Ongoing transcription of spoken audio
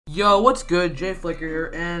Yo, what's good? Jay Flicker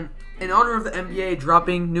here, and in honor of the NBA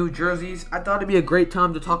dropping new jerseys, I thought it'd be a great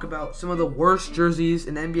time to talk about some of the worst jerseys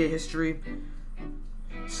in NBA history.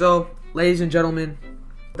 So, ladies and gentlemen,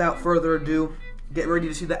 without further ado, get ready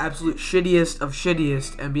to see the absolute shittiest of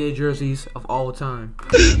shittiest NBA jerseys of all time.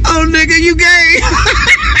 Oh, nigga, you gay!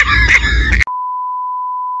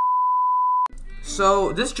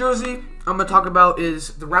 So, this jersey I'm gonna talk about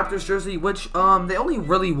is the Raptors jersey, which they only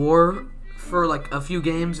really wore for like a few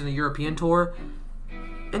games in a European tour,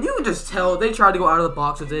 and you can just tell they tried to go out of the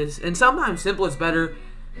box with this, and sometimes simple is better.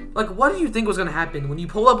 Like, what did you think was gonna happen when you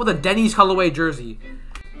pulled up with a Denny's colorway jersey?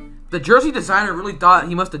 The jersey designer really thought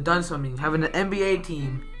he must have done something, having an NBA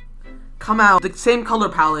team come out with the same color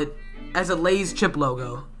palette as a Lay's chip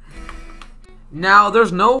logo. Now,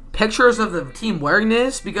 there's no pictures of the team wearing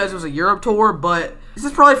this because it was a Europe tour, but this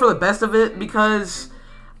is probably for the best of it because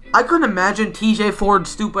I couldn't imagine TJ Ford's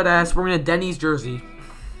stupid ass wearing a Denny's jersey.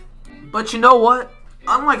 But you know what?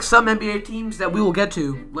 Unlike some NBA teams that we will get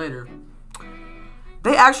to later,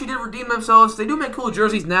 they actually did redeem themselves. They do make cool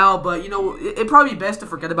jerseys now, but you know, it'd probably be best to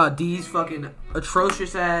forget about these fucking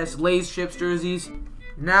atrocious ass Lay's chips jerseys.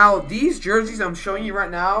 Now, these jerseys I'm showing you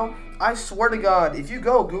right now, I swear to God, if you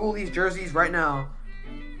go Google these jerseys right now,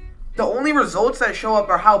 the only results that show up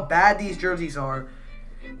are how bad these jerseys are.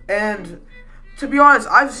 And to be honest,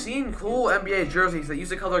 I've seen cool NBA jerseys that use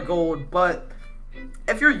the color gold, but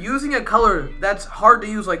if you're using a color that's hard to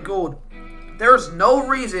use like gold, there's no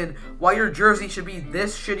reason why your jersey should be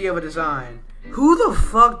this shitty of a design. Who the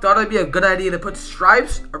fuck thought it'd be a good idea to put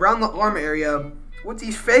stripes around the arm area with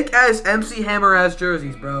these fake ass MC Hammer ass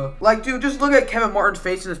jerseys, bro? Like, dude, just look at Kevin Martin's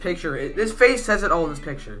face in this picture. This face says it all in this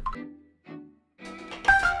picture.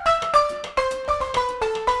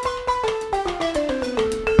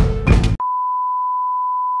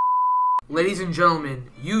 Ladies and gentlemen,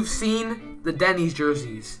 you've seen the Denny's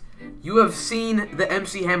jerseys. You have seen the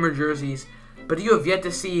MC Hammer jerseys, but you have yet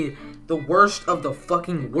to see the worst of the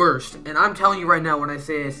fucking worst. And I'm telling you right now when I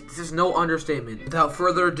say this is no understatement. Without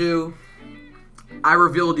further ado, I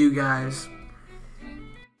reveal to you guys.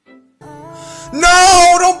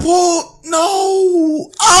 No, don't pull. No.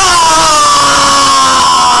 Ah!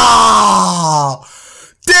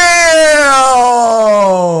 Damn!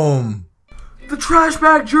 The trash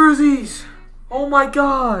bag jerseys! Oh my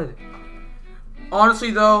god! Honestly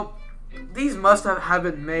though, these must have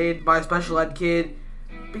been made by a special ed kid,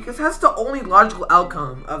 because that's the only logical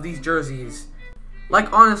outcome of these jerseys.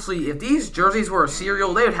 Like, honestly, if these jerseys were a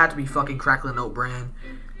cereal, they would have to be fucking Cracklin' Oat brand.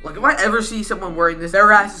 Like, if I ever see someone wearing this,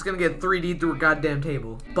 their ass is gonna get 3D through a goddamn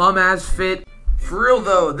table. Bum ass fit. For real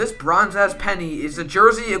though, this bronze ass penny is the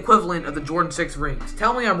jersey equivalent of the Jordan 6 rings.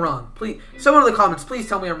 Tell me I'm wrong. Please, someone in the comments, please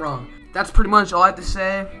tell me I'm wrong. That's pretty much all I have to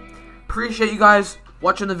say. Appreciate you guys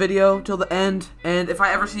watching the video till the end. And if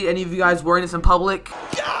I ever see any of you guys wearing this in public,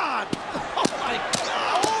 God! Oh my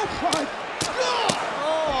God! Oh my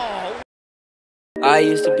God! Oh! I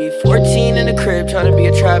used to be 14 in the crib trying to be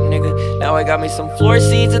a trap nigga. Now I got me some floor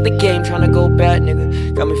seats at the game trying to go bad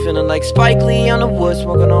nigga. Got me feeling like Spike Lee on the wood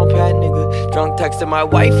smoking on Pat nigga. Drunk texting my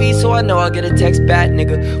wifey so I know I'll get a text back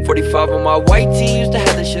nigga. 45 on my white tee, used to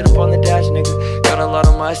have this shit up on the dash nigga. Got a lot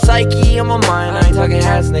on my psyche, on my mind, I ain't talking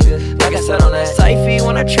hats nigga. Like I said on that Syfy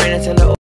when I train, I tend to